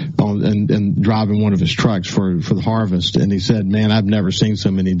now and driving one of his trucks for the harvest. And he said, man, I've never seen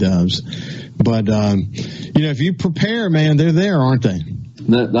so many doves. But, if you prepare, man, they're there, aren't they?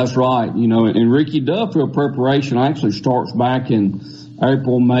 That's right. And Ricky, dove field preparation actually starts back in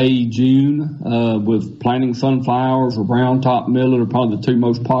April, May, June, with planting sunflowers or brown top millet are probably the two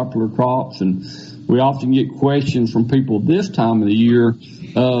most popular crops. And we often get questions from people this time of the year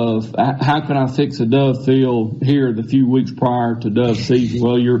of how can I fix a dove field here the few weeks prior to dove season?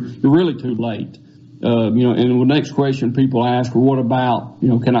 Well, you're really too late. And the next question people ask, well, what about,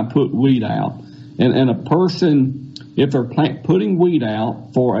 can I put weed out? And a person, if they're putting weed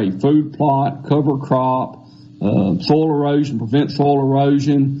out for a food plot, cover crop, soil erosion, prevent soil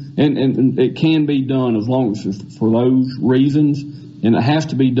erosion, and it can be done as long as it's for those reasons. And it has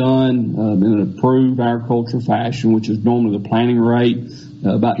to be done in an approved agricultural fashion, which is normally the planting rate,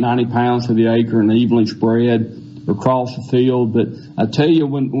 about 90 pounds to the acre and evenly spread across the field. But I tell you,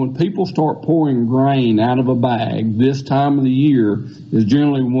 when people start pouring grain out of a bag this time of the year is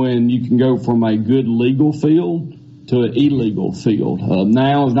generally when you can go from a good legal field to an illegal field.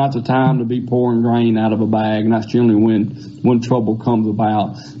 Now is not the time to be pouring grain out of a bag, and that's generally when trouble comes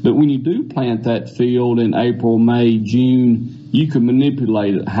about. But when you do plant that field in April, May, June, you can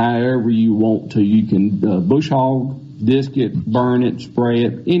manipulate it however you want to. You can bush hog, disc it, burn it, spray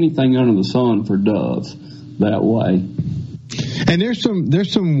it, anything under the sun for doves that way. And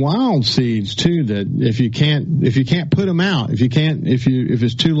there's some wild seeds too that if you can't put them out, if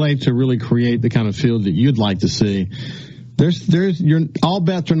it's too late to really create the kind of field that you'd like to see, all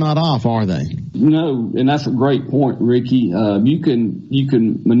bets are not off, are they? No, and that's a great point, Ricky. You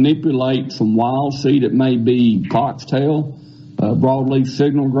can manipulate some wild seed. It may be foxtail, broadleaf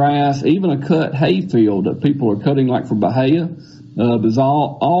signal grass, even a cut hay field that people are cutting like for Bahia. But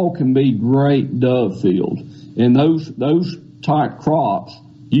all can be great dove field. And those type crops,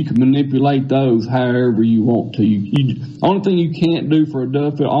 you can manipulate those however you want to. Only thing you can't do for a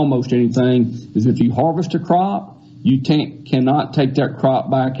dove field, almost anything, is if you harvest a crop, you cannot take that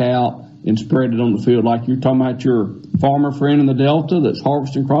crop back out and spread it on the field. Like you're talking about your farmer friend in the Delta that's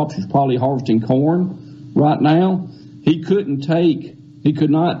harvesting crops. He's probably harvesting corn right now. He could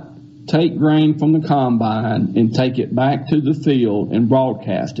not take grain from the combine and take it back to the field and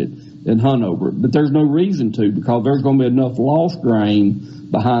broadcast it and hunt over it. But there's no reason to, because there's going to be enough lost grain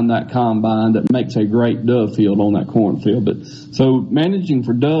behind that combine that makes a great dove field on that cornfield. But so managing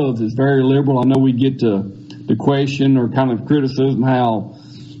for doves is very liberal. I know we get to the question or kind of criticism how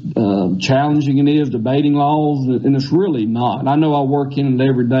challenging it is debating laws, and it's really not. I know I work in it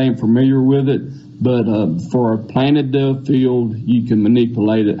every day and familiar with it, but for a planted dove field, you can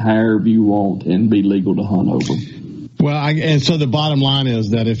manipulate it however you want and be legal to hunt over. Well, and so the bottom line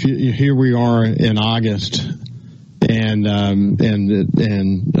is that if here we are in August, and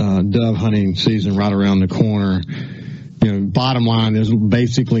dove hunting season right around the corner. Bottom line is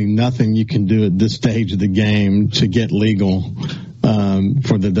basically nothing you can do at this stage of the game to get legal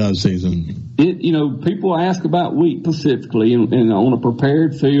for the dove season. People ask about wheat specifically, and on a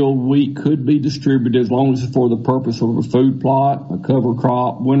prepared field, wheat could be distributed as long as it's for the purpose of a food plot, a cover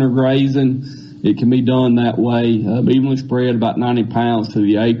crop, winter grazing. It can be done that way, evenly spread about 90 pounds to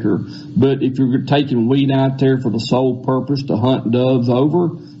the acre. But if you're taking wheat out there for the sole purpose to hunt doves over,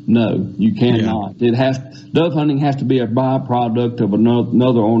 no, you cannot. Yeah. Dove hunting has to be a byproduct of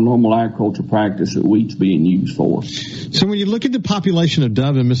another normal agriculture practice that wheat's being used for. So when you look at the population of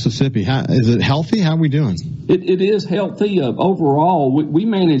dove in Mississippi, is it healthy? How are we doing? It is healthy. Overall, we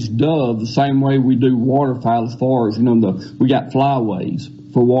manage dove the same way we do waterfowl as far as, we got flyways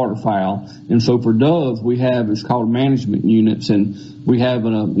for waterfowl. And so for doves, we have, it's called management units, and we have,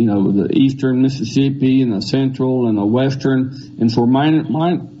 the eastern Mississippi and the central and the western. And so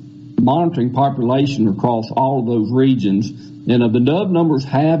we're monitoring population across all of those regions. And the dove numbers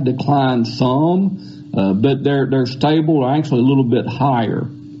have declined some, but they're stable or actually a little bit higher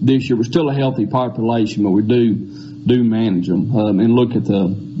this year. We're still a healthy population, but we do manage them and look at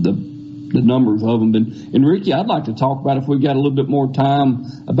the numbers of them. And Ricky, I'd like to talk about, if we got a little bit more time,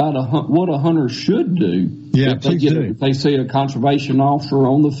 about what a hunter should do. Yeah, please do. If they see a conservation officer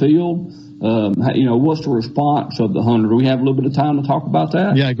on the field, what's the response of the hunter? Do we have a little bit of time to talk about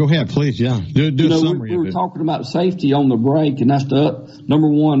that? Yeah, go ahead, please. Yeah, do a summary. We were talking about safety on the break, and that's the number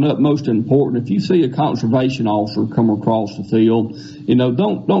one, utmost important. If you see a conservation officer come across the field,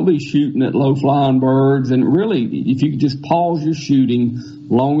 don't be shooting at low-flying birds. And really, if you could just pause your shooting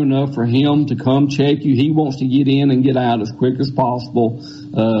long enough for him to come check you. He wants to get in and get out as quick as possible.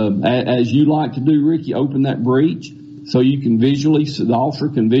 As you like to do, Ricky, open that breech so the officer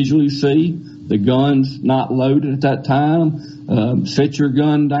can visually see the gun's not loaded at that time. Set your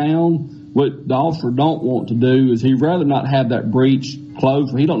gun down. What the officer don't want to do is he'd rather not have that breech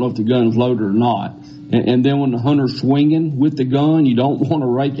closed where he don't know if the gun is loaded or not. And then when the hunter's swinging with the gun, you don't want to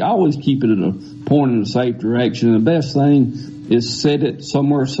rake. I always keep it at a point in a safe direction. And the best thing is set it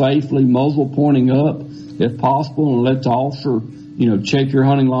somewhere safely, muzzle pointing up if possible, and let the officer, check your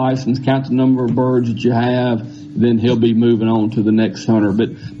hunting license, count the number of birds that you have, then he'll be moving on to the next hunter.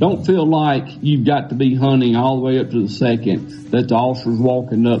 But don't feel like you've got to be hunting all the way up to the second that the officer's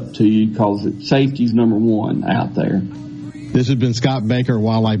walking up to you, because safety's number one out there. This has been Scott Baker,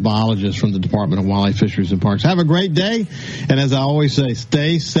 wildlife biologist from the Department of Wildlife, Fisheries, and Parks. Have a great day. And as I always say,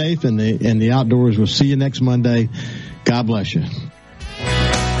 stay safe in the outdoors. We'll see you next Monday. God bless you.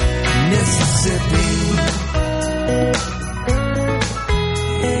 Mississippi.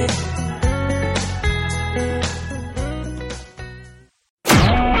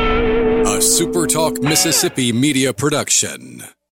 A SuperTalk Mississippi media production.